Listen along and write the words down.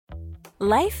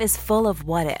Life is full of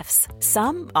what-ifs.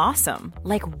 Some awesome,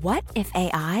 like what if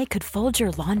AI could fold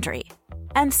your laundry?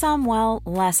 And some, well,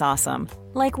 less awesome,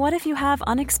 like what if you have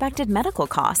unexpected medical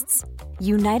costs?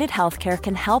 United Healthcare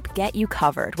can help get you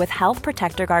covered with Health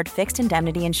Protector Guard fixed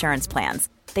indemnity insurance plans.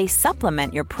 They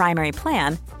supplement your primary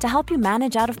plan to help you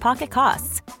manage out-of-pocket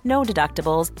costs. No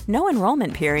deductibles, no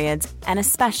enrollment periods, and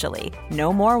especially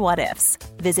no more what-ifs.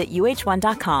 Visit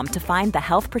uh1.com to find the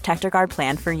Health Protector Guard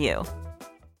plan for you.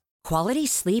 Quality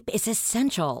sleep is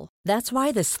essential. That's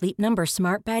why the Sleep Number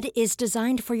Smart Bed is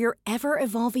designed for your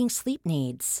ever-evolving sleep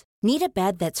needs. Need a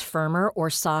bed that's firmer or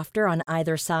softer on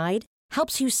either side?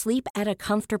 Helps you sleep at a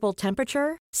comfortable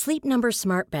temperature? Sleep Number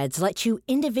Smart Beds let you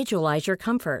individualize your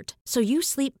comfort so you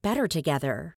sleep better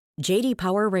together. J.D.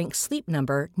 Power ranks Sleep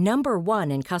Number number 1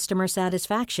 in customer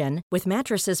satisfaction with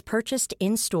mattresses purchased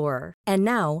in-store. And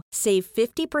now, save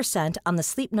 50% on the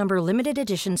Sleep Number Limited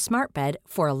Edition Smart Bed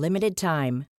for a limited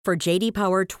time. For J.D.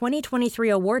 Power 2023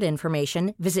 award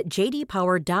information, visit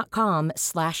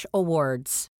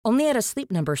jdpower.com/awards. Only at a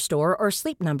Sleep Number store or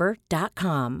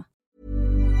sleepnumber.com.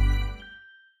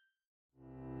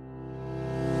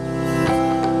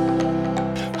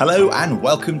 Hello and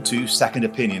welcome to Second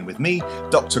Opinion with me,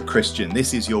 Dr. Christian.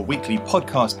 This is your weekly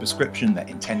podcast prescription that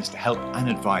intends to help and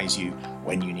advise you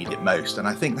when you need it most. And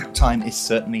I think that time is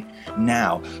certainly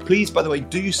now. Please, by the way,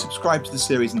 do subscribe to the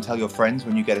series and tell your friends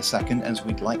when you get a second, as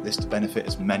we'd like this to benefit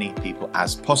as many people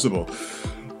as possible.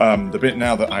 The bit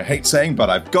now that I hate saying, but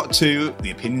I've got to,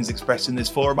 the opinions expressed in this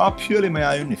forum are purely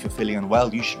my own. If you're feeling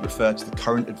unwell, you should refer to the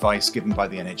current advice given by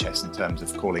the NHS in terms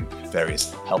of calling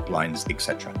various helplines,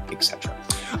 etc., etc.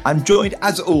 I'm joined,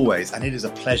 as always, and it is a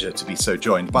pleasure to be so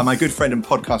joined, by my good friend and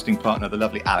podcasting partner, the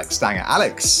lovely Alex Stanger.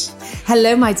 Alex.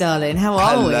 Hello, my darling. How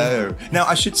are we? Hello. Now,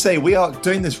 I should say we are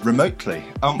doing this remotely,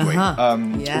 aren't we?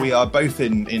 Yeah. We are both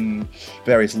in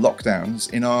various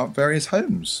lockdowns in our various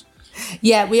homes.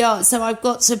 Yeah, we are. So I've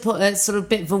got to put a sort of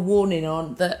bit of a warning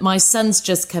on that my son's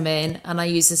just come in and I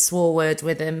use a swear word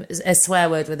with him,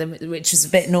 which is a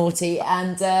bit naughty.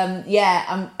 And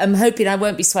I'm hoping I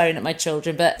won't be swearing at my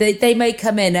children, but they may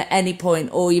come in at any point,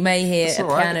 or you may hear a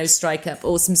piano strike up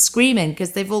or some screaming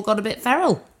because they've all got a bit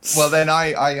feral. Well, then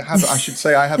I should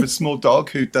say I have a small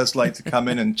dog who does like to come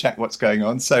in and check what's going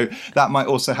on. So that might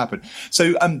also happen.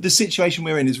 So the situation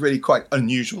we're in is really quite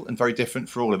unusual and very different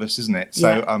for all of us, isn't it?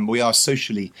 So we are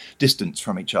socially distanced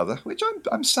from each other, which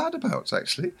I'm sad about,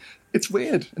 actually. It's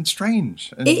weird and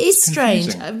strange. And it is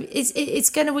strange.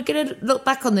 We're gonna look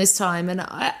back on this time, and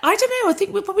I don't know. I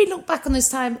think we'll probably look back on this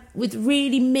time with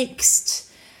really mixed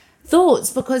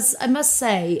thoughts, because I must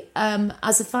say,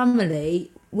 as a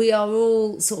family, we are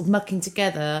all sort of mucking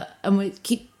together, and we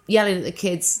keep yelling at the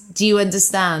kids, do you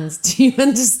understand? Do you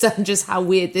understand just how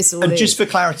weird this all is? And just for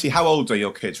clarity, how old are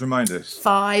your kids? Remind us.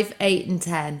 5, 8 and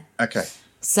 10. Okay.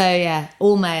 So, yeah,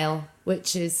 all male,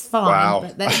 which is fine. Wow.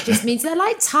 But that just means they're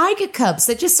like tiger cubs.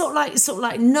 They just sort of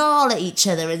like gnarl at each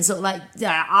other and sort of like, You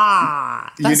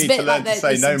need to learn to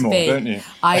say no more, don't you?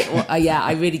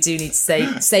 I really do need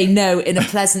to say no in a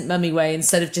pleasant mummy way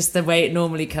instead of just the way it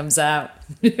normally comes out.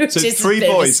 So 3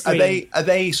 boys, are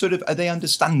they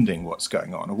understanding what's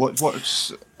going on, or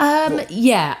what's?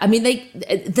 Yeah, I mean,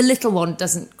 the little one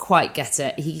doesn't quite get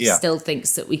it. He still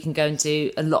thinks that we can go and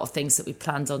do a lot of things that we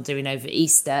planned on doing over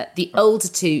Easter. The older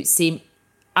two seem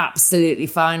absolutely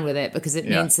fine with it, because it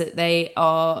means that they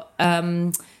are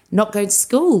not going to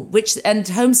school, and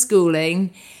homeschooling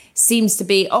seems to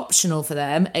be optional for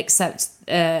them, except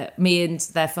me and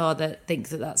their father think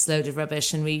that that's a load of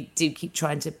rubbish, and we do keep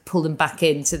trying to pull them back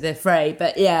into the fray.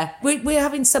 But yeah, we're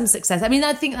having some success. I mean,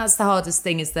 I think that's the hardest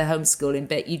thing, is the homeschooling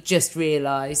bit. You just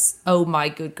realise, oh my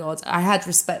good God, I had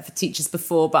respect for teachers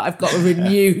before, but I've got a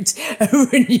renewed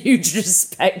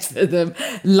respect for them,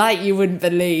 like you wouldn't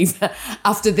believe,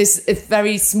 after this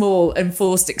very small and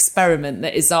forced experiment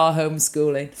that is our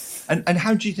homeschooling. And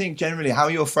how do you think generally, how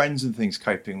are your friends and things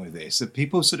coping with this? Are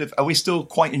people are we still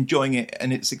quite enjoying it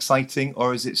and it's exciting,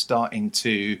 or is it starting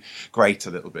to grate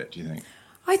a little bit, do you think?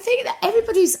 I think that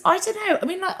everybody's, I don't know. I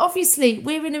mean, like, obviously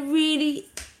we're in a really,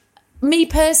 me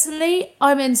personally,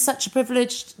 I'm in such a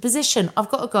privileged position. I've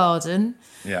got a garden.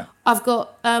 Yeah. I've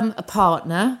got a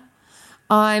partner.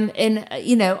 I'm in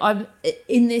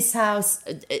this house.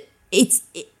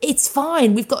 It's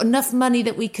fine. We've got enough money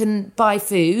that we can buy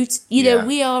food.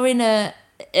 We are in a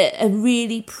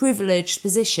really privileged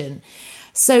position.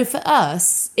 So for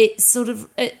us, it's sort of,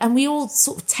 and we all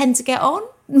sort of tend to get on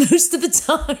most of the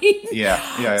time.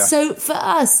 Yeah. So for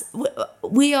us,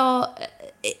 we are,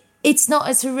 it's not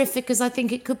as horrific as I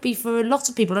think it could be for a lot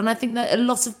of people. And I think that a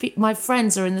lot of my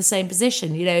friends are in the same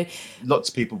position, you know. Lots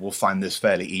of people will find this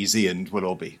fairly easy and will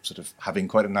all be sort of having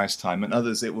quite a nice time. And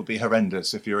others, it will be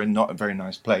horrendous if you're in not a very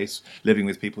nice place, living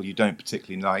with people you don't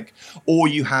particularly like, or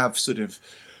you have sort of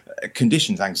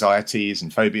conditions, anxieties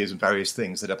and phobias and various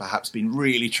things that have perhaps been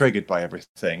really triggered by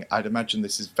everything. I'd imagine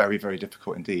this is very, very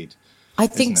difficult indeed. I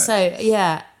think so.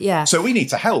 Yeah. So we need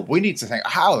to help. We need to think,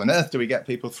 how on earth do we get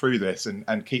people through this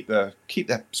and keep their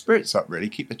spirits up, really,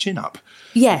 keep the chin up?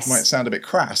 Yes. It might sound a bit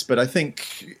crass, but I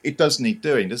think it does need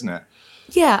doing, doesn't it?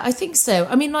 Yeah, I think so.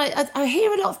 I mean, I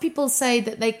hear a lot of people say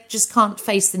that they just can't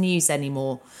face the news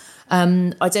anymore.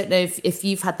 I don't know if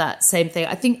you've had that same thing.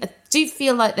 I do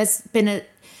feel like there's been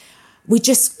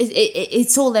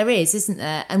it's all there is, isn't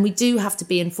there? And we do have to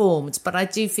be informed, but I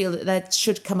do feel that there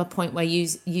should come a point where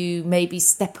you maybe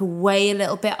step away a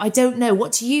little bit. I don't know.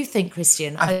 What do you think,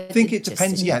 Christian? I think it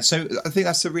depends. Yeah. So I think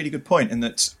that's a really good point in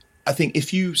that I think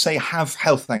if you say have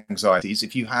health anxieties,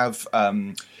 if you have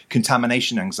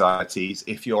contamination anxieties,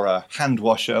 if you're a hand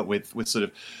washer with sort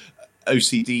of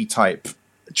OCD type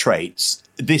traits,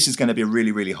 this is going to be a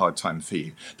really, really hard time for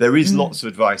you. There is lots of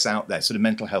advice out there. Sort of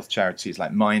mental health charities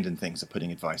like Mind and things are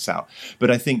putting advice out. But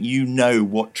I think you know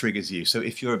what triggers you. So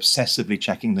if you're obsessively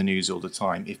checking the news all the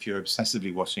time, if you're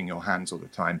obsessively washing your hands all the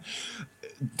time,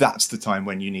 that's the time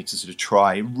when you need to sort of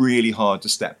try really hard to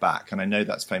step back. And I know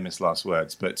that's famous last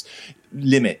words, but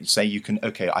limit, say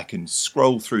I can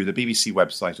scroll through the BBC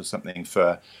website or something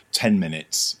for 10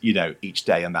 minutes, each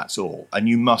day, and that's all. And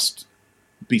you must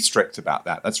be strict about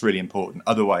that. That's really important.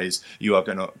 Otherwise, you are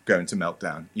going to go into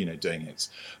meltdown, doing it,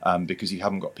 because you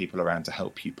haven't got people around to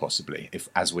help you, possibly,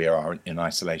 as we are in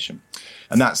isolation.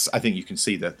 And I think you can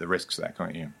see the risks there,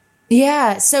 can't you?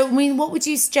 Yeah. So, I mean, what would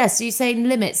you suggest? Are you saying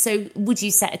limit? So would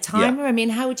you set a timer? Yeah. I mean,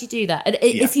 how would you do that? And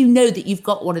if you know that you've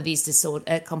got one of these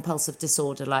compulsive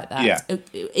disorder like that,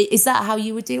 is that how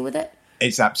you would deal with it?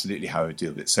 It's absolutely how I would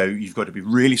deal with it. So you've got to be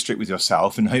really strict with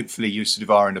yourself, and hopefully you sort of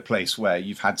are in a place where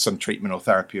you've had some treatment or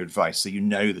therapy or advice, so you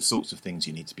know the sorts of things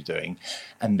you need to be doing.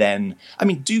 And then,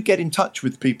 do get in touch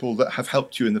with people that have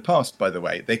helped you in the past, by the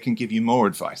way. They can give you more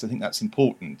advice. I think that's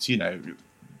important.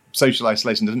 Social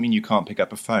isolation doesn't mean you can't pick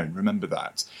up a phone. Remember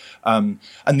that. And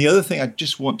the other thing I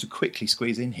just want to quickly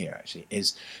squeeze in here, actually,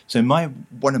 is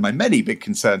one of my many big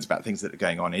concerns about things that are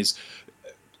going on is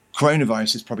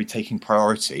coronavirus is probably taking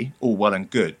priority, all well and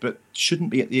good, but shouldn't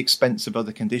be at the expense of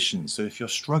other conditions. So if you're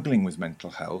struggling with mental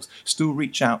health, still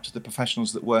reach out to the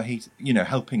professionals that were,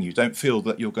 helping you. Don't feel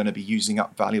that you're going to be using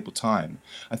up valuable time.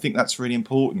 I think that's really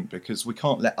important because we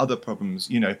can't let other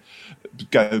problems,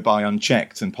 go by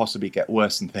unchecked and possibly get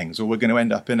worse and things, or we're going to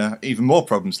end up in even more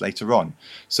problems later on.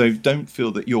 So don't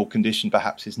feel that your condition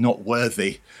perhaps is not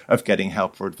worthy of getting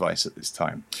help or advice at this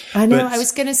time. I know. I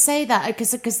was going to say that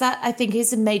because that I think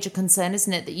is a major concern,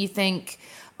 isn't it? That you think,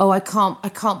 I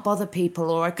can't bother people,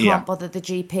 or I can't bother the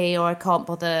GP, or I can't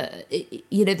bother,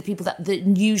 the people the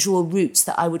usual routes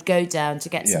that I would go down to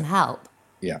get some help.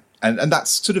 Yeah. And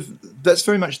that's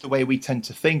very much the way we tend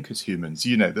to think as humans.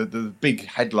 The big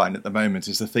headline at the moment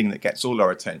is the thing that gets all our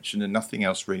attention and nothing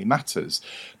else really matters.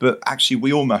 But actually,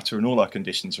 we all matter and all our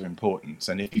conditions are important.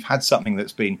 And if you've had something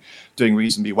that's been doing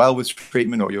reasonably well with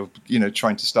treatment, or you're,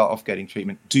 trying to start off getting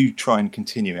treatment, do try and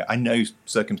continue it. I know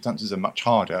circumstances are much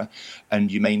harder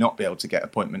and you may not be able to get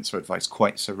appointments or advice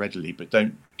quite so readily, but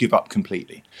don't give up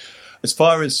completely. As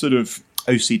far as sort of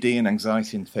OCD and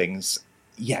anxiety and things,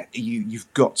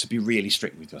 you've got to be really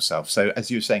strict with yourself. So as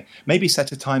you were saying, maybe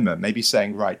set a timer, maybe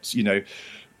saying, right,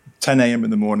 10 a.m. in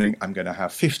the morning, I'm going to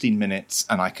have 15 minutes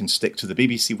and I can stick to the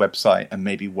BBC website and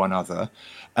maybe one other.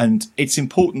 And it's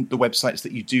important, the websites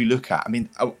that you do look at.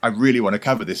 I really want to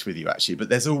cover this with you, actually, but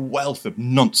there's a wealth of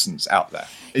nonsense out there.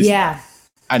 There?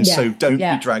 And so don't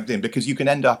be dragged in, because you can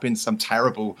end up in some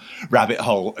terrible rabbit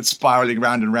hole, spiraling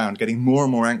round and round, getting more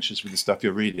and more anxious with the stuff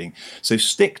you're reading. So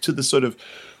stick to the sort of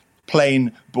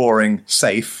plain, boring,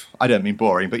 safe, I don't mean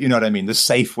boring, but you know what I mean, the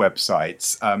safe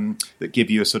websites that give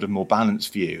you a sort of more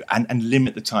balanced view, and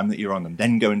limit the time that you're on them.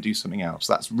 Then go and do something else.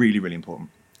 That's really, really important.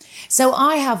 So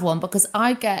I have one because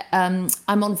I get, I'm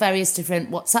on various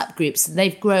different WhatsApp groups, and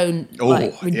they've grown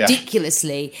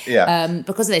ridiculously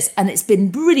because of this. And it's been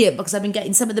brilliant because I've been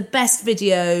getting some of the best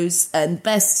videos and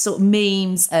best sort of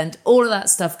memes and all of that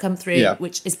stuff come through,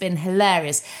 which has been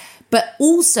hilarious. But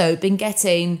also been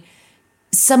getting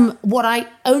what I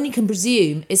only can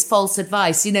presume is false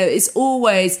advice. It's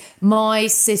always my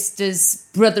sister's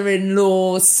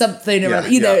brother-in-law, something,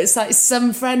 it's like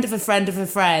some friend of a friend of a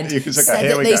friend said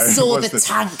that they saw the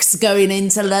tanks going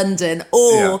into London,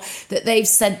 or that they've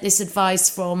sent this advice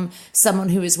from someone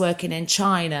who is working in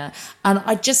China. And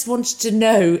I just wanted to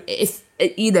know if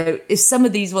some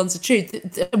of these ones are true.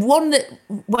 The one that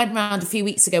went around a few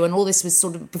weeks ago, and all this was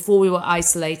sort of before we were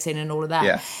isolating and all of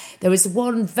that, there was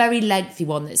one very lengthy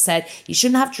one that said you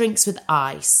shouldn't have drinks with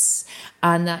ice,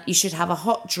 and that you should have a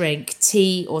hot drink,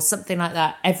 tea or something like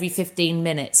that every 15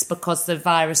 minutes because the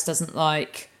virus doesn't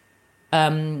like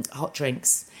hot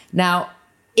drinks. Now,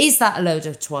 is that a load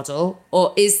of twaddle,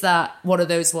 or is that one of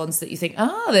those ones that you think,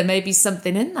 there may be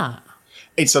something in that?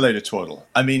 It's a load of twaddle.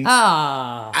 I mean,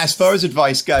 as far as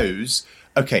advice goes,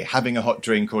 okay, having a hot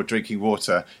drink or drinking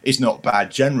water is not bad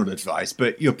general advice,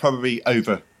 but you're probably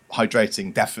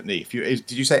overhydrating, definitely.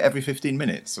 Did you say every 15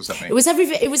 minutes or something? It was every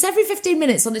 15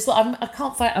 minutes on this one.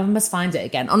 I must find it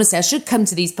again. Honestly, I should come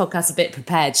to these podcasts a bit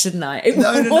prepared, shouldn't I?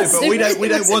 No, but we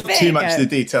don't want too much of the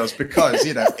details because,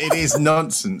 it is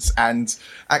nonsense. And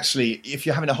actually, if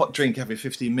you're having a hot drink every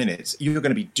 15 minutes, you're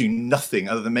going to be doing nothing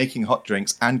other than making hot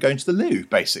drinks and going to the loo,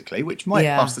 basically, which might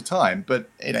pass the time, but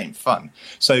it ain't fun.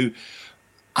 So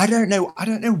I don't know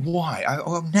why.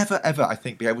 I'll never, ever, I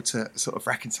think, be able to sort of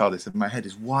reconcile this in my head,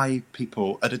 is why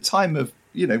people, at a time of,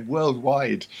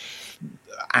 worldwide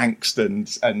angst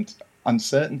and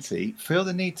uncertainty, feel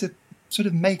the need to sort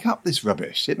of make up this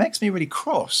rubbish. It makes me really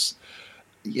cross.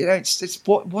 It's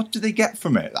what do they get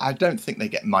from it? I don't think they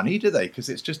get money, do they? Because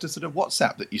it's just a sort of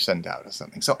WhatsApp that you send out or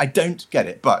something. So I don't get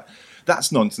it, but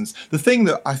that's nonsense. The thing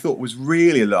that I thought was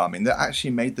really alarming that actually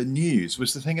made the news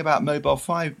was the thing about mobile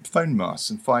phone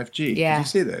masts and 5G. Yeah. Did you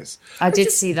see this? I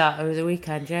did see that over the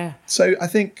weekend, yeah. So I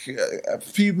think a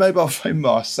few mobile phone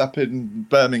masts up in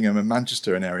Birmingham and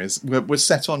Manchester and areas were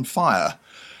set on fire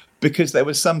because there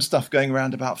was some stuff going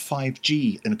around about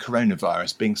 5G and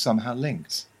coronavirus being somehow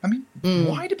linked. I mean,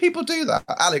 why do people do that?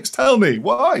 Alex, tell me,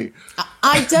 why?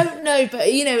 I don't know, but,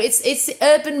 it's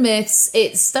urban myths,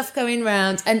 it's stuff going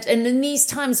around. And in these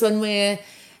times when we're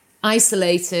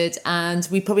isolated and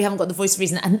we probably haven't got the voice of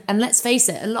reason, and let's face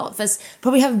it, a lot of us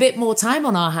probably have a bit more time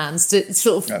on our hands to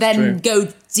sort of go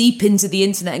deep into the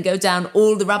internet and go down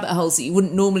all the rabbit holes that you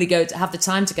wouldn't normally have the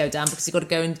time to go down because you've got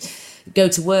to go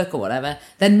to work or whatever,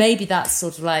 then maybe that's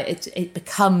sort of like it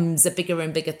becomes a bigger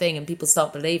and bigger thing and people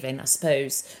start believing, I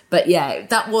suppose. But yeah,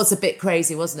 that was a bit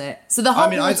crazy, wasn't it? So the hot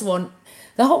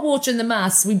water and the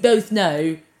masks, we both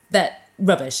know that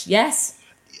rubbish, yes?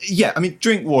 Yeah, I mean,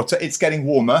 drink water, it's getting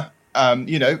warmer.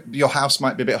 Your house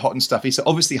might be a bit hot and stuffy. So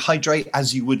obviously hydrate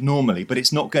as you would normally, but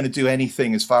it's not going to do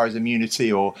anything as far as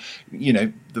immunity or,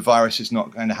 the virus is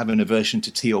not going to have an aversion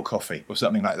to tea or coffee or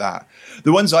something like that.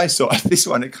 The ones I saw, this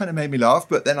one, it kind of made me laugh,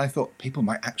 but then I thought people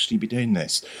might actually be doing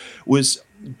this, was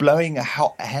blowing a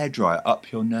hot hairdryer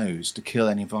up your nose to kill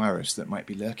any virus that might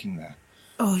be lurking there.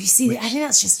 Oh, you see, I think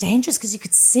that's just dangerous because you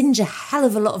could singe a hell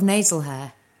of a lot of nasal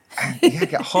hair. And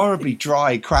get horribly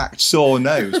dry, cracked, sore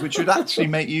nose, which would actually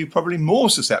make you probably more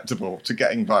susceptible to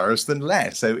getting virus than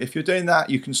less. So if you're doing that,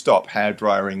 you can stop hair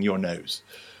drying your nose.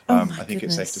 I think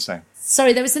it's safe to say.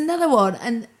 Sorry, there was another one,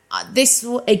 and this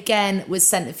again was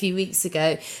sent a few weeks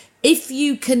ago. If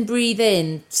you can breathe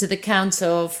in to the count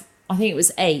of, I think it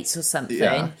was 8 or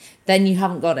something, then you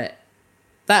haven't got it.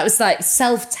 That was like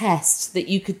self-test that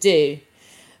you could do.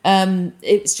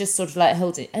 It was just sort of like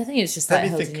holding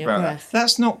your breath.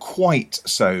 That's not quite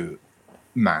so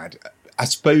mad, I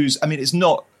suppose. I mean, it's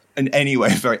not in any way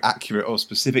a very accurate or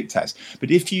specific test,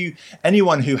 but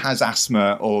anyone who has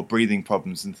asthma or breathing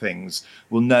problems and things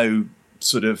will know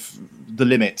sort of the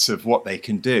limits of what they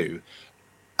can do.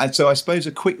 And so I suppose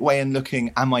a quick way in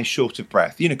looking, am I short of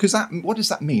breath? Because what does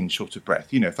that mean, short of breath?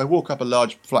 If I walk up a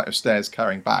large flight of stairs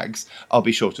carrying bags, I'll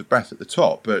be short of breath at the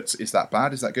top. But is that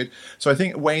bad? Is that good? So I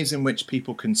think ways in which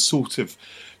people can sort of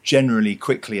generally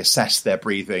quickly assess their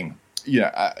breathing,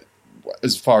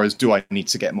 as far as do I need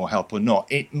to get more help or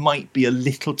not, it might be a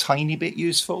little tiny bit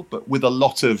useful, but with a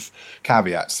lot of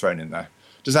caveats thrown in there.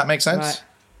 Does that make sense? Right.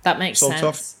 That makes sense.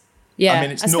 Of? Yeah. I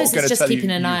mean, it's not going to just keeping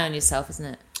an eye on yourself, isn't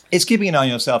it? It's keeping an eye on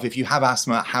yourself. If you have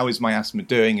asthma, how is my asthma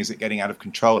doing? Is it getting out of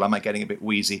control? Am I getting a bit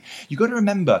wheezy? You've got to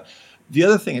remember, the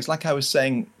other thing is, like I was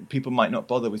saying, people might not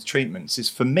bother with treatments, is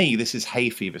for me, this is hay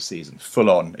fever season, full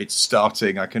on. It's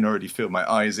starting. I can already feel my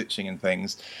eyes itching and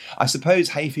things. I suppose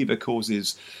hay fever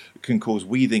can cause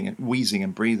wheezing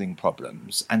and breathing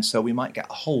problems. And so we might get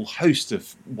a whole host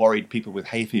of worried people with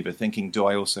hay fever thinking, do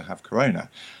I also have corona?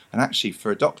 And actually,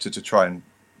 for a doctor to try and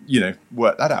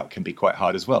work that out can be quite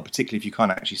hard as well, particularly if you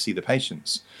can't actually see the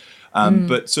patients.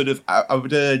 But sort of, I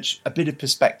would urge a bit of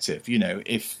perspective.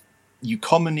 If you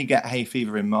commonly get hay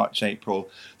fever in March, April,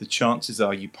 the chances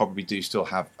are you probably do still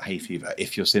have hay fever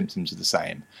if your symptoms are the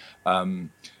same.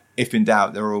 If in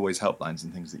doubt, there are always helplines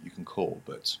and things that you can call.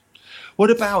 But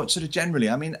what about sort of generally?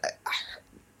 I mean,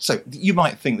 so you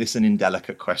might think this is an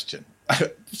indelicate question,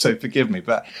 so forgive me,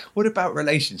 but what about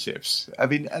relationships? I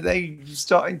mean, are they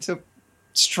starting to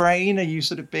strain? Are you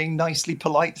sort of being nicely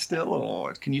polite still,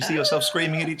 or can you see yourself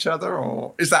screaming at each other,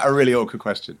 or is that a really awkward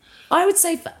question? I would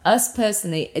say for us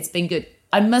personally, it's been good.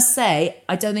 I must say,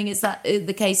 I don't think it's that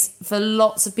the case for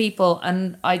lots of people,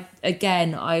 and I'm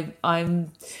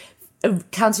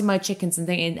counting my chickens and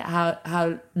thinking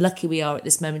how lucky we are at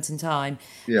this moment in time.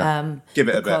 Yeah, give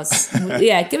it a bit.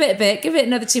 Yeah, give it a bit. Give it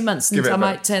another 2 months, and I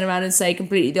might turn around and say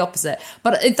completely the opposite.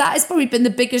 But that has probably been the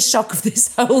biggest shock of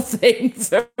this whole thing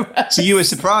for us. So you were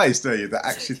surprised, are you, that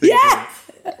actually things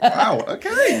wow,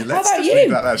 okay. Let's How about just you?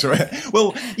 leave that.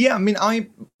 Well, yeah, I mean,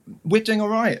 we're doing all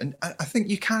right. And I think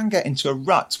you can get into a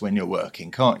rut when you're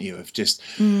working, can't you? Of just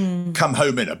come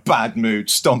home in a bad mood,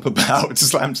 stomp about,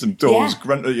 slam some doors,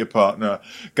 grunt at your partner,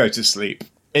 go to sleep.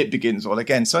 It begins all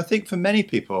again. So I think for many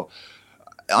people,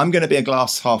 I'm going to be a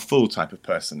glass half full type of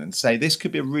person and say this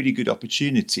could be a really good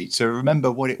opportunity to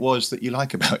remember what it was that you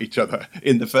like about each other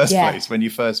in the first place when you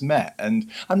first met. And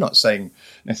I'm not saying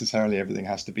necessarily everything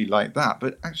has to be like that,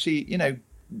 but actually,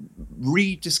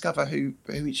 rediscover who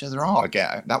each other are.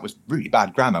 Again, that was really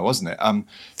bad grammar, wasn't it?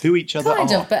 Who each other kind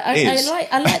are. Of, but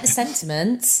I like the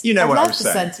sentiment. What I was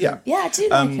saying. Yeah, I do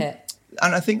like it.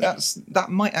 And I think that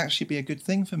might actually be a good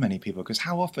thing for many people, because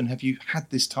how often have you had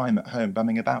this time at home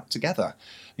bumming about together?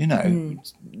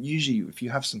 Usually if you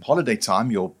have some holiday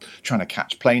time, you're trying to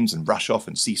catch planes and rush off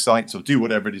and see sights or do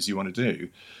whatever it is you want to do.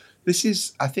 This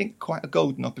is, I think, quite a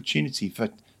golden opportunity for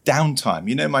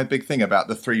downtime. My big thing about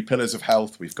the 3 pillars of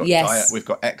health, we've got diet, we've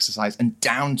got exercise and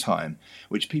downtime,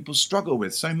 which people struggle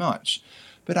with so much.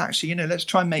 But actually, let's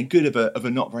try and make good of a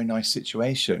not very nice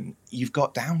situation. You've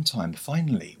got downtime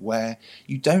finally, where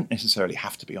you don't necessarily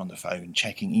have to be on the phone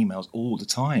checking emails all the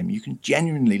time. You can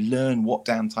genuinely learn what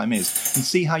downtime is and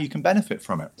see how you can benefit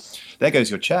from it. There goes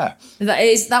your chair.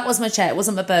 That was my chair. It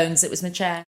wasn't my bones. It was my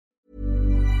chair.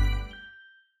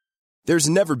 There's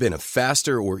never been a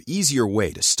faster or easier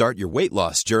way to start your weight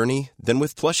loss journey than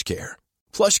with PlushCare.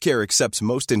 PlushCare accepts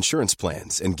most insurance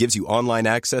plans and gives you online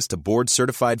access to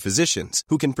board-certified physicians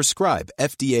who can prescribe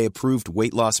FDA-approved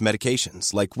weight loss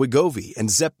medications like Wegovy and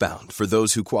Zepbound for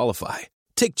those who qualify.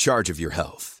 Take charge of your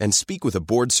health and speak with a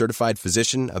board-certified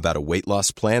physician about a weight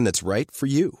loss plan that's right for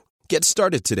you. Get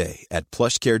started today at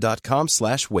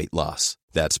plushcare.com/weight loss.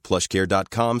 That's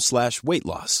plushcare.com/weight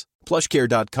loss.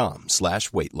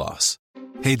 plushcare.com/weight loss.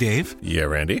 Hey, Dave. Yeah,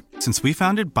 Randy. Since we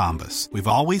founded Bombas, we've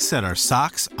always said our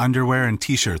socks, underwear, and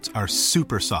T-shirts are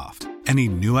super soft. Any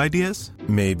new ideas?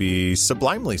 Maybe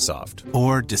sublimely soft.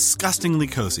 Or disgustingly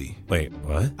cozy. Wait,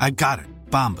 what? I got it.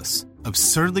 Bombas.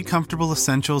 Absurdly comfortable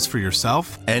essentials for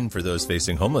yourself and for those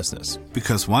facing homelessness.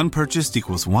 Because one purchased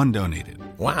equals one donated.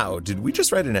 Wow, did we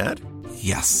just write an ad?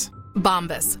 Yes.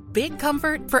 Bombas. Big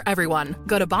comfort for everyone.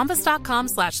 Go to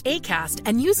bombas.com/ACAST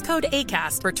and use code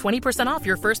ACAST for 20% off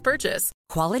your first purchase.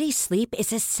 Quality sleep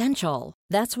is essential.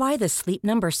 That's why the Sleep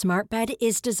Number Smart Bed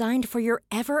is designed for your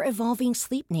ever-evolving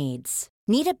sleep needs.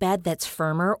 Need a bed that's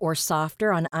firmer or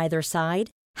softer on either side?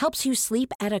 Helps you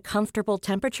sleep at a comfortable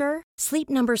temperature? Sleep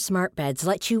Number Smart Beds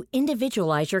let you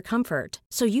individualize your comfort,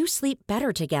 so you sleep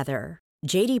better together.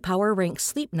 J.D. Power ranks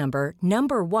Sleep Number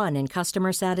number 1 in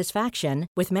customer satisfaction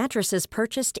with mattresses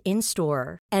purchased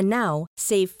in-store. And now,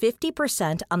 save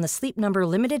 50% on the Sleep Number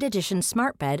Limited Edition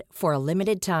Smart Bed for a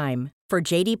limited time. For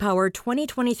J.D. Power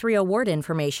 2023 award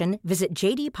information, visit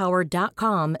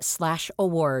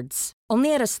jdpower.com/awards.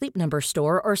 Only at a Sleep Number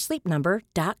store or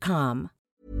sleepnumber.com.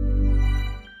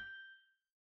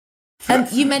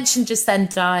 You mentioned just then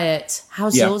diet.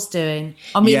 How's yours doing?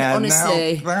 I mean,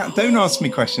 honestly. Don't ask me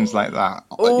questions like that.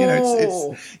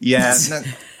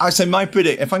 So my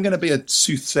predict, if I'm going to be a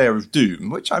soothsayer of doom,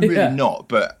 which I'm really not,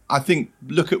 but I think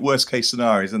look at worst case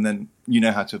scenarios and then you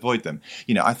know how to avoid them.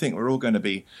 I think we're all going to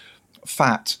be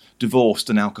fat, divorced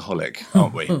and alcoholic,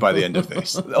 aren't we, by the end of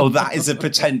this? That is a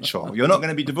potential. You're not going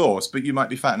to be divorced, but you might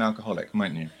be fat and alcoholic,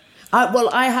 mightn't you?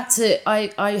 I had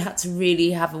to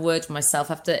really have a word with myself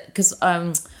because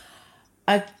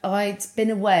I'd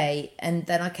been away and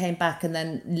then I came back, and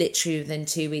then literally within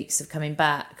 2 weeks of coming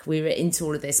back, we were into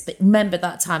all of this. But remember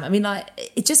that time? I mean,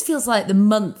 it just feels like the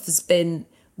month has been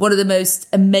one of the most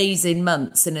amazing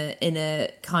months in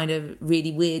a kind of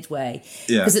really weird way.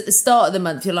 Because at the start of the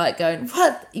month, you're like going,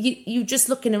 what? You're just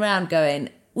looking around going,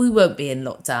 we won't be in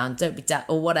lockdown, don't be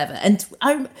or whatever. And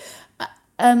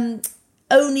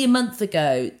only a month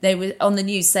ago, they were on the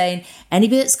news saying,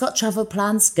 anybody that's got travel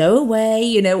plans, go away,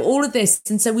 you know, all of this.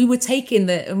 And so we were taking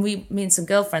me and some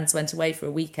girlfriends went away for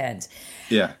a weekend.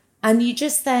 Yeah. And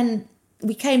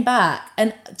we came back,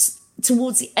 and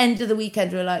towards the end of the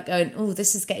weekend, we were like going, oh,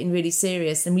 this is getting really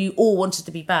serious. And we all wanted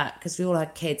to be back because we all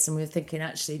had kids, and we were thinking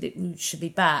actually that we should be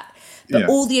back. But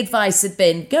all the advice had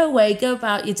been, go away, go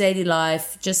about your daily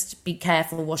life, just be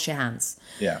careful, wash your hands.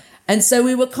 Yeah. And so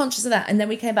we were conscious of that, and then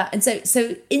we came back. And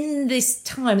so in this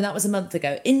time, and that was a month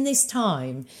ago, in this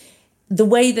time, the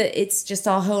way that it's just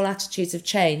our whole attitudes have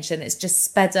changed, and it's just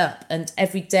sped up, and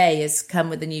every day has come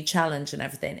with a new challenge and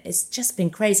everything. It's just been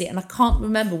crazy. And I can't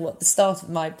remember what the start of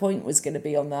my point was going to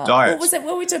be on that. Diet. What was it?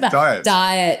 What were we talking about?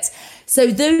 Diet. So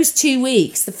those 2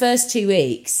 weeks, the first 2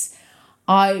 weeks,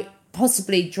 I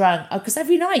possibly drank, because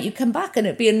every night you come back and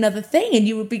it'd be another thing, and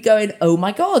you would be going, oh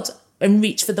my God, and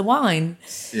reach for the wine.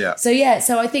 Yeah.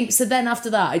 So I think, so then after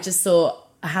that, I just thought,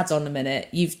 had on a minute,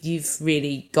 you've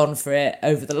really gone for it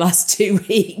over the last 2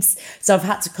 weeks. So I've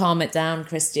had to calm it down,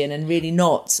 Christian, and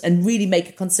really make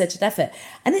a concerted effort.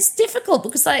 And it's difficult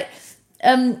because I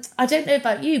don't know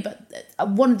about you, but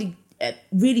one of the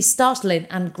really startling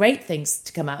and great things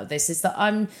to come out of this is that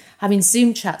I'm having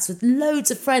Zoom chats with loads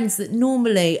of friends that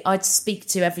normally I'd speak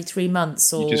to every 3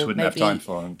 months, or you just wouldn't have time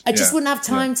for them. I just wouldn't have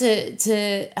time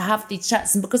to have these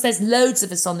chats. And because there's loads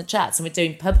of us on the chats and we're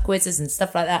doing pub quizzes and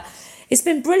stuff like that, it's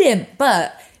been brilliant.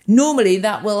 But normally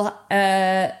that will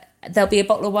there'll be a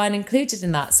bottle of wine included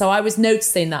in that. So I was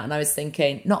noticing that, and I was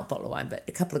thinking, not a bottle of wine, but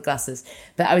a couple of glasses.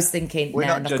 But I was thinking, we're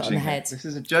not I've got on the head. This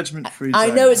is a judgment-free I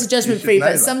zone. know it's a judgment-free,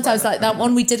 but sometimes like that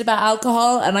one we did about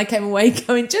alcohol, and I came away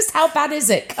going, just how bad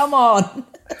is it? Come on.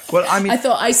 Well, I mean, I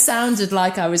thought I sounded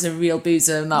like I was a real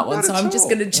boozer in that one, so I'm just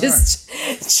going to just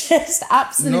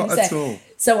absolutely not at all.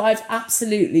 So I've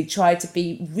absolutely tried to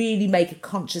really make a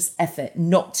conscious effort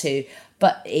not to,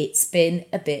 but it's been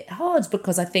a bit hard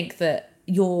because I think that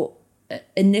your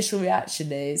initial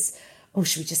reaction is, oh,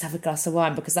 should we just have a glass of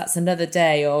wine? Because that's another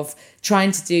day of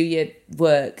trying to do your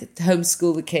work,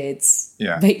 homeschool the kids,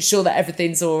 make sure that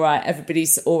everything's all right,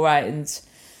 everybody's all right and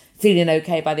feeling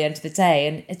okay by the end of the day.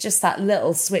 And it's just that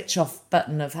little switch off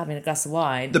button of having a glass of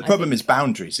wine. The problem is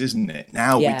boundaries, isn't it?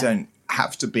 Now we don't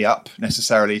have to be up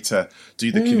necessarily to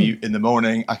do the commute in the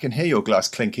morning. I can hear your glass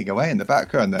clinking away in the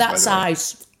background there. That's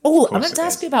ice. Oh, I meant to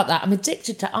ask you about that. I'm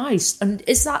addicted to ice. And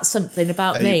is that something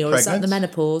about me, or is that the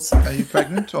menopause? Are you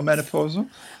pregnant or menopausal?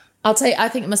 I'll tell you, I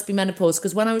think it must be menopause,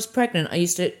 because when I was pregnant, I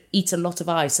used to eat a lot of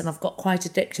ice, and I've got quite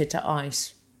addicted to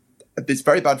ice. It's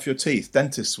very bad for your teeth.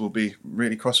 Dentists will be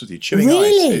really cross with you. Chewing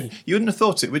really? ice. You wouldn't have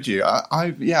thought it, would you?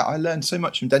 I learned so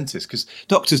much from dentists, because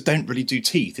doctors don't really do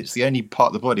teeth. It's the only part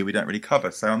of the body we don't really cover.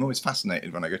 So I'm always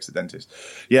fascinated when I go to the dentist.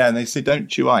 Yeah, and they say, don't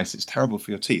chew ice. It's terrible for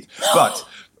your teeth. But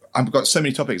I've got so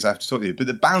many topics I have to talk to you. But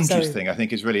the boundaries thing I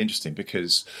think is really interesting,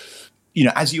 because, you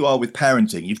know, as you are with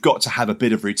parenting, you've got to have a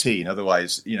bit of routine.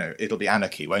 Otherwise, you know, it'll be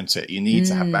anarchy, won't it? You need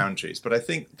to have boundaries. But I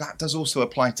think that does also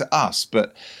apply to us.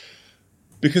 But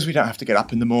because we don't have to get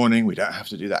up in the morning, we don't have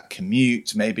to do that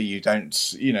commute. Maybe you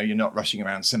don't, you know, you're not rushing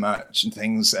around so much and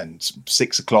things. And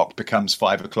 6 o'clock becomes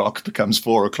 5 o'clock, becomes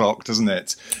 4 o'clock, doesn't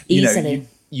it? Easily. You know,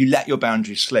 you let your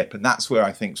boundaries slip. And that's where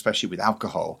I think, especially with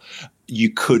alcohol, you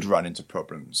could run into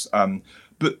problems.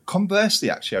 But conversely,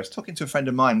 actually, I was talking to a friend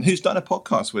of mine who's done a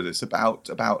podcast with us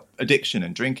about addiction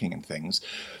and drinking and things.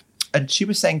 And she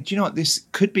was saying, do you know what? This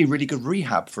could be really good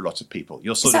rehab for a lot of people.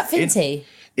 You're sort of Finty?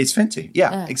 It's Finty.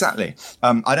 Yeah, exactly.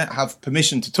 I don't have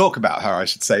permission to talk about her, I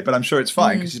should say, but I'm sure it's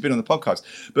fine because she's been on the podcast.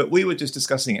 But we were just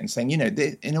discussing it and saying, you know,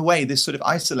 in a way, this sort of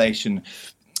isolation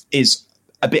is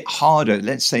a bit harder.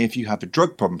 Let's say if you have a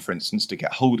drug problem, for instance, to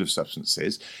get hold of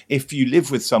substances, if you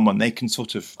live with someone, they can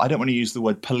sort of, I don't want to use the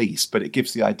word police, but it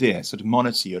gives the idea, sort of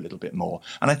monitor you a little bit more.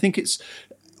 And I think it's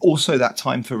also that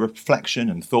time for reflection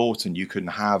and thought, and you can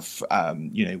have,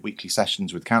 you know, weekly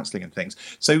sessions with counselling and things.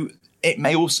 So it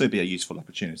may also be a useful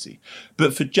opportunity.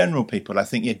 But for general people, I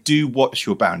think, do watch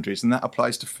your boundaries, and that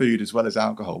applies to food as well as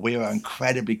alcohol. We are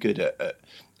incredibly good at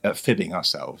fibbing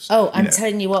ourselves. Oh, I'm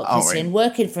telling you what, Christian,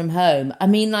 working from home, I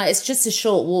mean, like, it's just a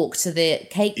short walk to the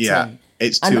cake tin.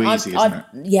 It's too easy, isn't it?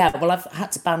 Yeah, well, I've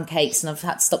had to ban cakes, and I've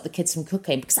had to stop the kids from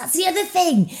cooking, because that's the other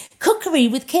thing. Cookery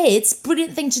with kids,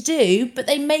 brilliant thing to do, but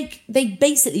they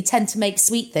basically tend to make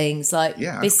sweet things like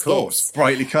biscuits. Of course.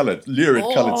 Brightly coloured, lurid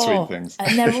coloured sweet things.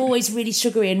 And they're always really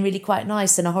sugary and really quite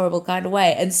nice in a horrible kind of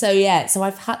way. And so, so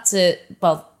I've had to,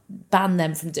 ban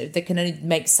them from doing. They can only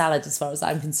make salad as far as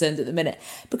I'm concerned at the minute,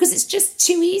 because it's just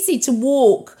too easy to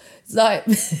walk, like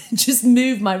just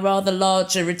move my rather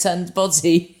larger rotund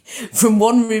body from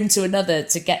one room to another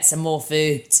to get some more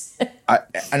food.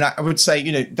 I would say,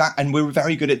 that, and we're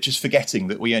very good at just forgetting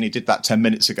that we only did that 10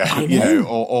 minutes ago,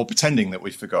 or pretending that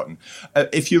we've forgotten.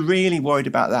 If you're really worried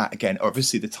about that, again,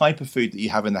 obviously the type of food that you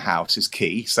have in the house is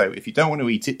key. So if you don't want to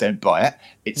eat it, don't buy it.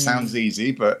 It sounds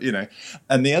easy, but,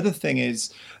 and the other thing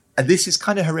is, and this is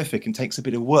kind of horrific and takes a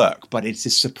bit of work, but it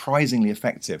is surprisingly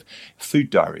effective. Food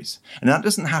diaries. And that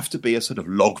doesn't have to be a sort of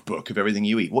logbook of everything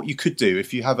you eat. What you could do,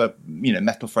 if you have a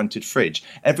metal-fronted fridge,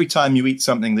 every time you eat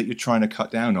something that you're trying to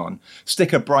cut down on,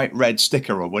 stick a bright red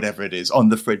sticker or whatever it is on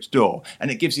the fridge door. And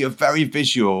it gives you a very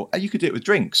visual, you could do it with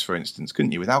drinks, for instance,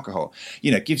 couldn't you, with alcohol?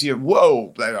 It gives you,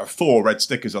 whoa, there are 4 red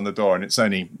stickers on the door and it's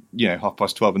only,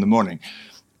 12:30 in the morning.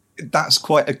 That's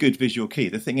quite a good visual key.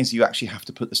 The thing is, you actually have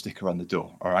to put the sticker on the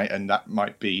door, all right? And that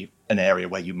might be an area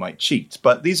where you might cheat.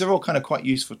 But these are all kind of quite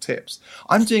useful tips.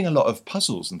 I'm doing a lot of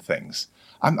puzzles and things.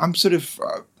 I'm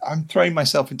throwing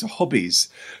myself into hobbies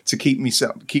to keep me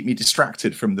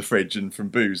distracted from the fridge and from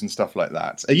booze and stuff like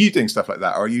that. Are you doing stuff like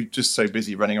that, or are you just so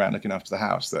busy running around looking after the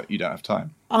house that you don't have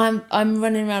time? I'm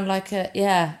running around like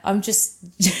I'm just.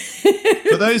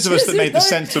 For those of us that made the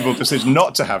sensible decision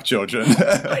not to have children,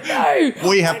 I know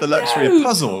we have the luxury of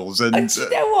puzzles and do you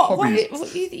know what?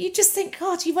 hobbies. You just think,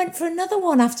 God, you went for another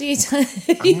one after you. Should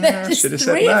have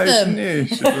said no, shouldn't you?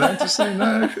 Should have learned to say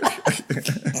no.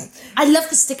 I love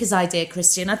the stickers idea,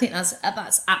 Christian. I think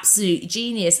that's absolutely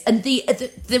genius. And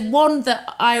the one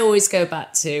that I always go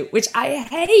back to, which I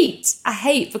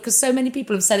hate because so many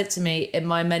people have said it to me in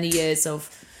my many years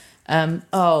of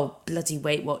bloody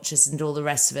Weight Watchers and all the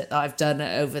rest of it that I've done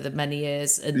over the many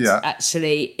years. And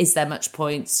actually, is there much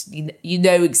point? You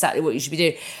know exactly what you should be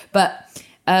doing. But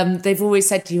they've always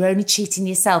said you're only cheating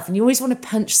yourself, and you always want to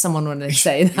punch someone when they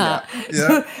say that.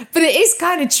 But it is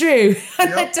kind of true.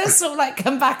 And it does sort of like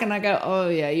come back and I go, oh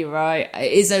yeah, you're right.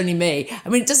 It is only me. I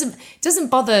mean, it doesn't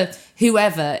bother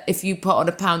whoever if you put on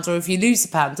a pound or if you lose a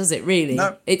pound, does it really?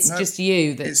 No, it's just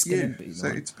you that's going to be so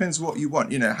it depends what you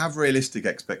want. Have realistic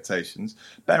expectations.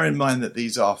 Bear in mind that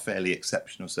these are fairly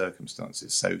exceptional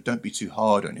circumstances, so don't be too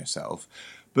hard on yourself.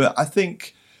 But I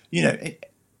think,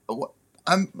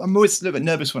 I'm always a little bit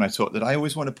nervous when I talk that I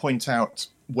always want to point out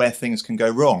where things can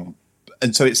go wrong.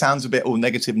 And so it sounds a bit all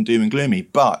negative and doom and gloomy.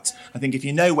 But I think if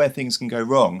you know where things can go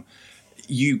wrong,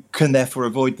 you can therefore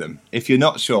avoid them. If you're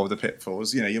not sure of the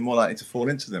pitfalls, you're more likely to fall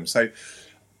into them. So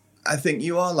I think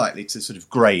you are likely to sort of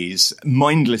graze.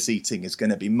 Mindless eating is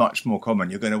going to be much more common.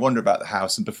 You're going to wander about the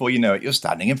house, and before you know it, you're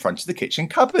standing in front of the kitchen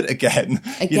cupboard again.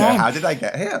 How did I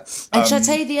get here? And shall I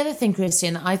tell you the other thing,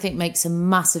 Christian, that I think makes a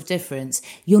massive difference?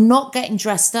 You're not getting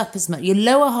dressed up as much. Your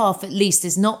lower half, at least,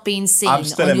 is not being seen. I'm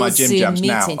still in my gym jams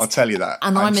now, I'll tell you that.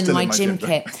 And I'm in my gym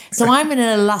kit. So I'm in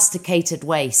an elasticated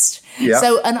waist. Yeah.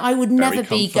 So, and I would never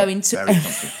be going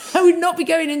to... I would not be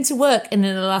going into work in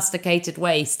an elasticated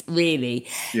waist, really.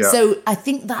 Yeah. So I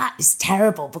think that is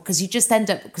terrible because you just end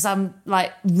up, because I'm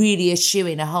like really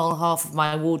eschewing a whole half of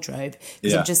my wardrobe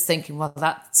because I'm just thinking, well,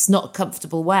 that's not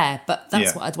comfortable wear, but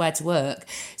that's what I'd wear to work.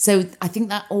 So I think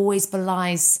that always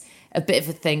belies a bit of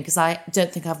a thing because I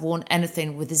don't think I've worn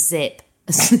anything with a zip.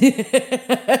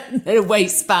 A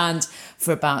waistband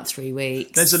for about 3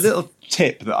 weeks. There's a little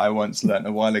tip that I once learned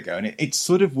a while ago, and it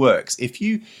sort of works. If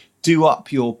you do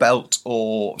up your belt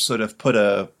or sort of put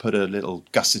a little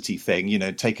gussety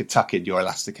thing, take a tuck in your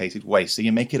elasticated waist, so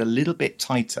you make it a little bit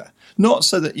tighter, not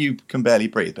so that you can barely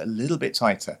breathe, but a little bit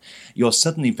tighter, you're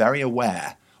suddenly very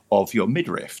aware of your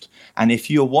midriff. And if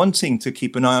you're wanting to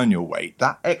keep an eye on your weight,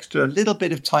 that extra little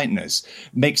bit of tightness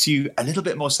makes you a little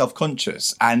bit more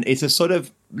self-conscious. And it's a sort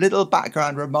of little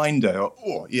background reminder,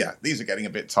 these are getting a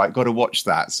bit tight, got to watch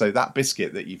that. So that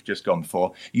biscuit that you've just gone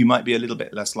for, you might be a little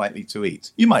bit less likely to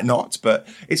eat. You might not, but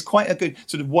it's quite a good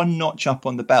sort of one notch up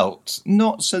on the belt,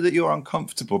 not so that you're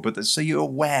uncomfortable, but so you're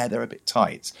aware they're a bit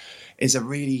tight, is a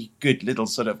really good little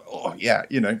sort of,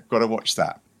 got to watch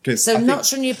that. So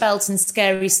notch on your belt and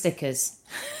scary stickers.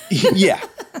 Yeah.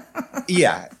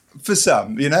 For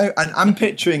some, and I'm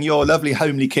picturing your lovely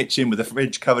homely kitchen with a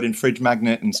fridge covered in fridge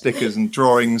magnet and stickers and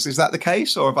drawings. Is that the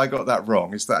case, or have I got that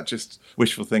wrong? Is that just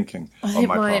wishful thinking? I think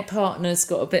my partner's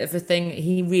got a bit of a thing.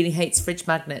 He really hates fridge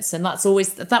magnets, and that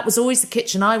was always the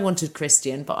kitchen I wanted,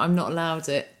 Christian, but I'm not allowed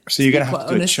it. So you're going to have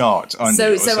to do a chart, aren't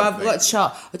you? So I've got a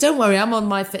chart. Don't worry, I'm on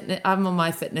my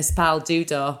Fitness Pal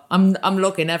doodah. I'm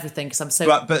logging everything because I'm so.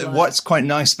 But what's quite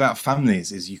nice about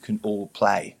families is you can all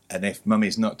play, and if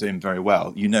mummy's not doing very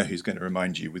well, you know who's going to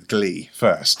remind you with glee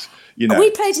first. You know,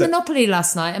 we played Monopoly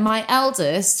last night, and my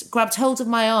eldest grabbed hold of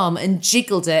my arm and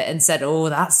jiggled it and said, "Oh,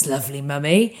 that's lovely,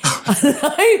 Mummy."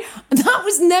 And that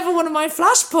was never one of my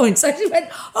flashpoints. I just went,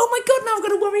 "Oh my God, now I've got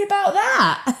to worry about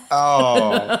that."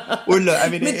 Oh, well, look, I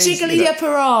mean, the jiggly upper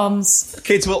arms.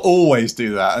 Kids will always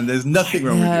do that, and there's nothing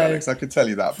wrong with you, Alex. I can tell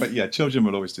you that. But yeah, children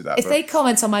will always do that. If they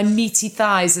comment on my meaty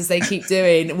thighs as they keep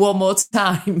doing one more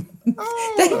time,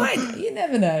 they might. You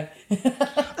never know.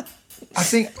 I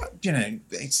think, you know,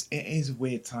 it is a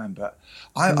weird time, but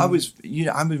I was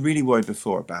really worried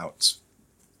before about,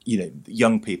 you know,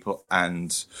 young people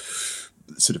and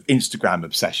sort of Instagram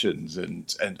obsessions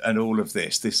and all of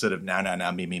this sort of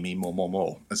now, me,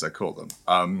 more, as I call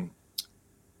them.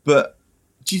 But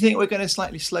do you think we're going to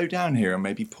slightly slow down here and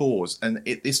maybe pause? And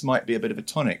this might be a bit of a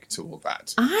tonic to all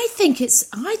that. I think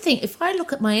if I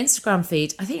look at my Instagram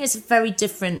feed, I think it's a very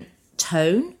different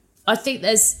tone. I think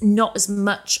there's not as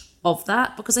much of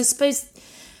that, because I suppose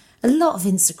a lot of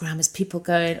Instagram is people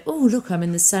going, "Oh, look, I'm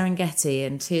in the Serengeti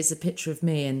and here's a picture of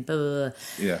me," and blah, blah, blah.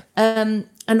 Yeah. And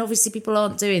obviously people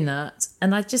aren't doing that.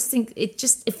 And I just think it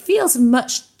feels a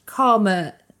much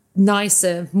calmer,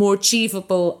 nicer, more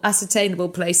achievable, ascertainable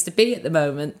place to be at the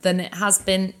moment than it has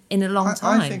been in a long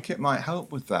time. I think it might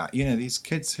help with that. You know, these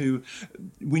kids who,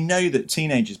 we know that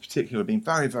teenagers particularly have been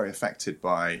very, very affected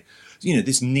by, you know,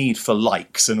 this need for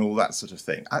likes and all that sort of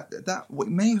thing. That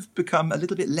may have become a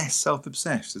little bit less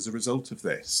self-obsessed as a result of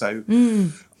this. So,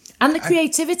 and the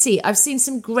creativity. I've seen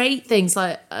some great things.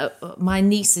 Like my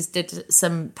nieces did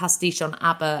some pastiche on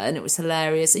ABBA, and it was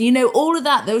hilarious. And you know, all of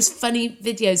that, those funny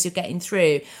videos you're getting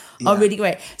through are really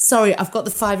great. Sorry, I've got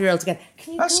the 5-year-old again.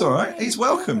 That's all right. He's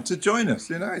welcome to join us.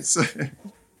 You know, it's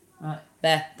right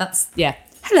there. That's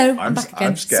Hello, I'm back again.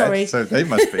 I'm scared. Sorry. So they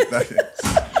must be.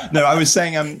 No, I was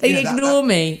saying... they ignore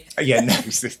me. Yeah, no,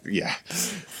 yeah.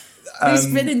 He's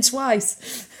been in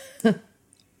twice.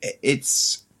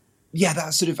 It's... Yeah,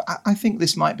 that sort of... I think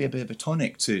this might be a bit of a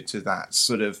tonic to that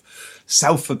sort of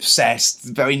self-obsessed,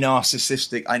 very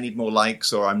narcissistic, I need more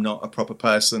likes, or I'm not a proper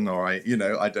person, or I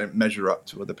don't measure up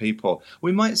to other people.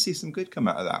 We might see some good come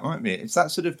out of that, mightn't we? It's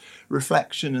that sort of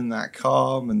reflection and that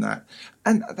calm and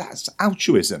that's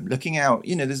altruism, looking out.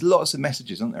 You know, there's lots of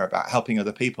messages, aren't there, about helping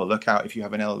other people. Look out if you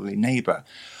have an elderly neighbour.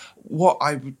 What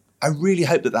I really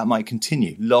hope that might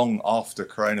continue long after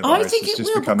coronavirus has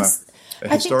just become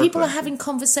I think people are having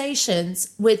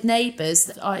conversations with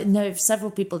neighbours. I know of several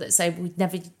people that say we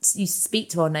never used to speak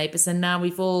to our neighbours, and now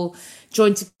we've all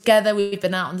joined together. We've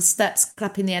been out on the steps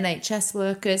clapping the NHS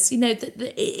workers. You know,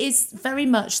 it is very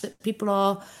much that people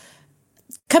are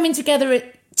coming together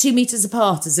at 2 meters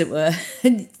apart, as it were.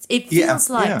 And it feels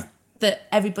like that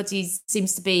everybody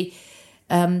seems to be...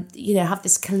 have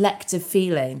this collective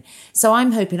feeling. So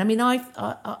I'm hoping,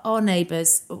 our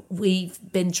neighbours, we've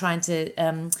been trying to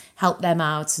help them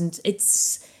out, and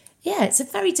it's a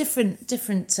very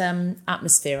different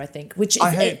atmosphere, I think. Which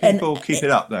I hope people keep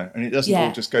it up though, and it doesn't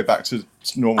all just go back to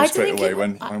normal straight away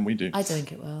when we do. I don't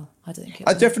think it will.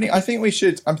 I think we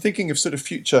should. I'm thinking of sort of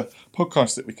future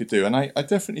podcasts that we could do, and I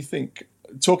definitely think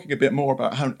talking a bit more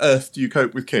about how on earth do you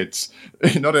cope with kids,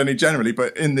 not only generally,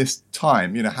 but in this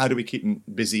time, you know, how do we keep them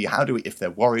busy? How do we, if they're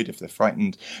worried, if they're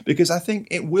frightened? Because I think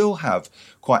it will have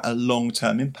quite a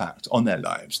long-term impact on their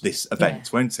lives, this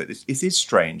event, won't it? It is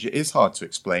strange. It is hard to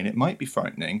explain. It might be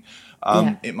frightening.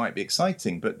 It might be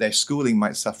exciting, but their schooling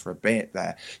might suffer a bit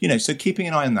there. You know, so keeping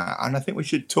an eye on that. And I think we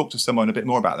should talk to someone a bit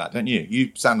more about that, don't you?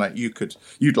 You sound like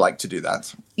you'd like to do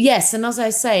that. Yes, and as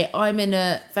I say, I'm in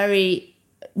a very...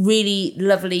 really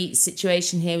lovely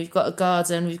situation here. We've got a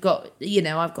garden, we've got,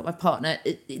 I've got my partner.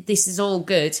 This is all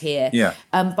good here. Yeah.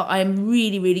 But I'm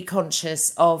really, really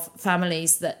conscious of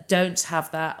families that don't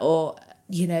have that, or,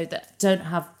 that don't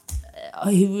have,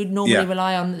 who would normally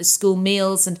rely on the school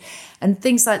meals and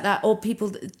things like that, or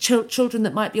people, children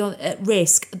that might be at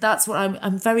risk. That's what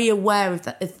I'm very aware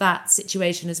of that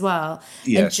situation as well.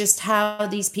 Yes. And just how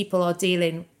these people are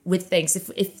dealing with things.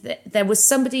 If there was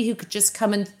somebody who could just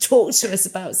come and talk to us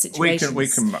about situations, we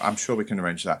can. I'm sure we can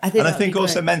arrange that. I think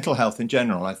also mental health in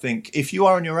general. I think if you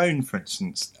are on your own, for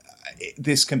instance,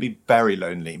 this can be very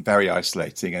lonely, very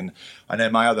isolating. And I know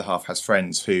my other half has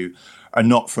friends who are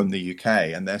not from the UK,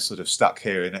 and they're sort of stuck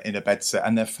here in a bed set,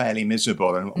 and they're fairly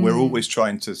miserable. And we're always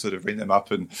trying to sort of ring them up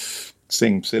and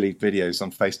sing silly videos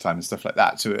on FaceTime and stuff like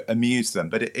that to amuse them.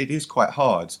 But it is quite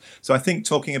hard. So I think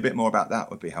talking a bit more about that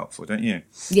would be helpful, don't you?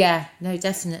 Yeah, no,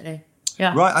 definitely.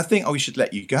 Yeah. Right, I think we should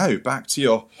let you go back to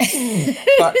your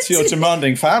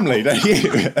demanding family, don't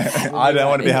you? I don't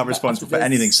want to be held responsible for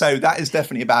anything. So that is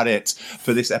definitely about it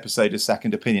for this episode of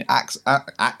Second Opinion.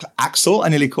 Axel, I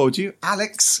nearly called you.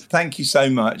 Alex, thank you so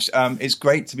much. It's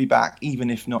great to be back, even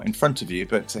if not in front of you,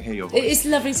 but to hear your voice. It's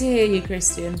lovely to hear you,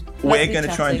 Christian. We're going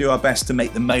to try and do our best to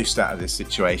make the most out of this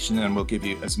situation, and we'll give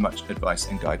you as much advice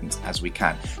and guidance as we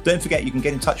can. Don't forget, you can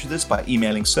get in touch with us by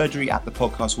emailing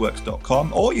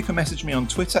surgery@thepodcastworks.com, or you can message me on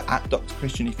Twitter @Dr.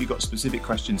 Christian if you've got specific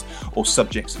questions or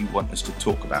subjects you want us to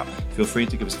talk about. Feel free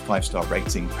to give us a 5-star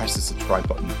rating, press the subscribe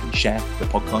button, and share the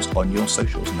podcast on your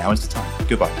socials. Now is the time.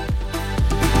 Goodbye.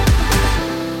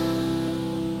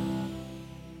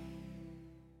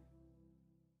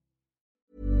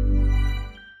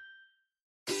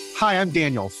 Hi, I'm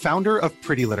Daniel, founder of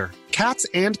Pretty Litter. Cats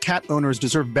and cat owners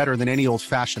deserve better than any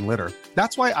old-fashioned litter.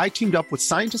 That's why I teamed up with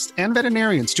scientists and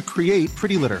veterinarians to create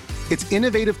Pretty Litter. Its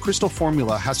innovative crystal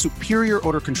formula has superior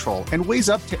odor control and weighs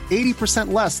up to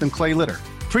 80% less than clay litter.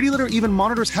 Pretty Litter even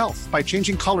monitors health by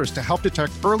changing colors to help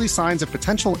detect early signs of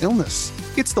potential illness.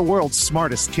 It's the world's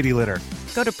smartest kitty litter.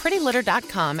 Go to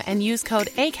prettylitter.com and use code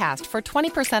ACAST for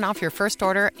 20% off your first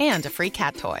order and a free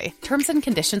cat toy. Terms and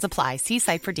conditions apply. See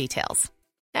site for details.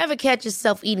 Ever catch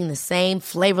yourself eating the same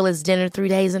flavorless dinner 3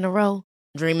 days in a row?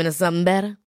 Dreaming of something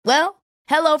better? Well,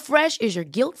 HelloFresh is your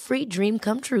guilt-free dream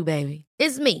come true, baby.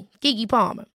 It's me, Keke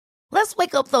Palmer. Let's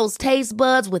wake up those taste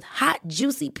buds with hot,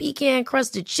 juicy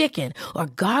pecan-crusted chicken or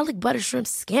garlic butter shrimp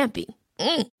scampi.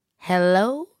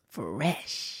 Hello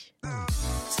Fresh.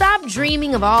 Stop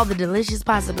dreaming of all the delicious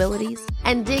possibilities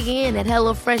and dig in at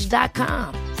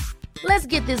HelloFresh.com. Let's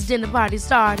get this dinner party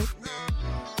started.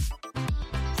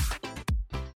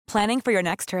 Planning for your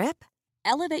next trip?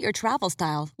 Elevate your travel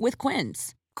style with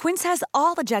Quince. Quince has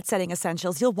all the jet-setting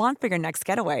essentials you'll want for your next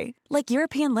getaway, like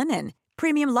European linen,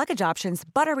 premium luggage options,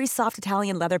 buttery soft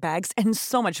Italian leather bags, and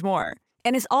so much more.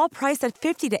 And is all priced at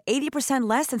 50 to 80%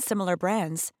 less than similar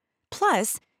brands.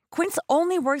 Plus, Quince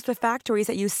only works with factories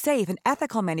that use safe and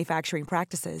ethical manufacturing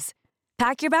practices.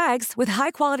 Pack your bags with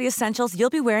high-quality essentials you'll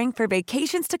be wearing for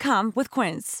vacations to come with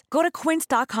Quince. Go to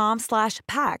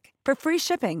quince.com/pack for free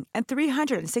shipping and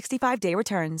 365-day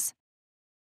returns.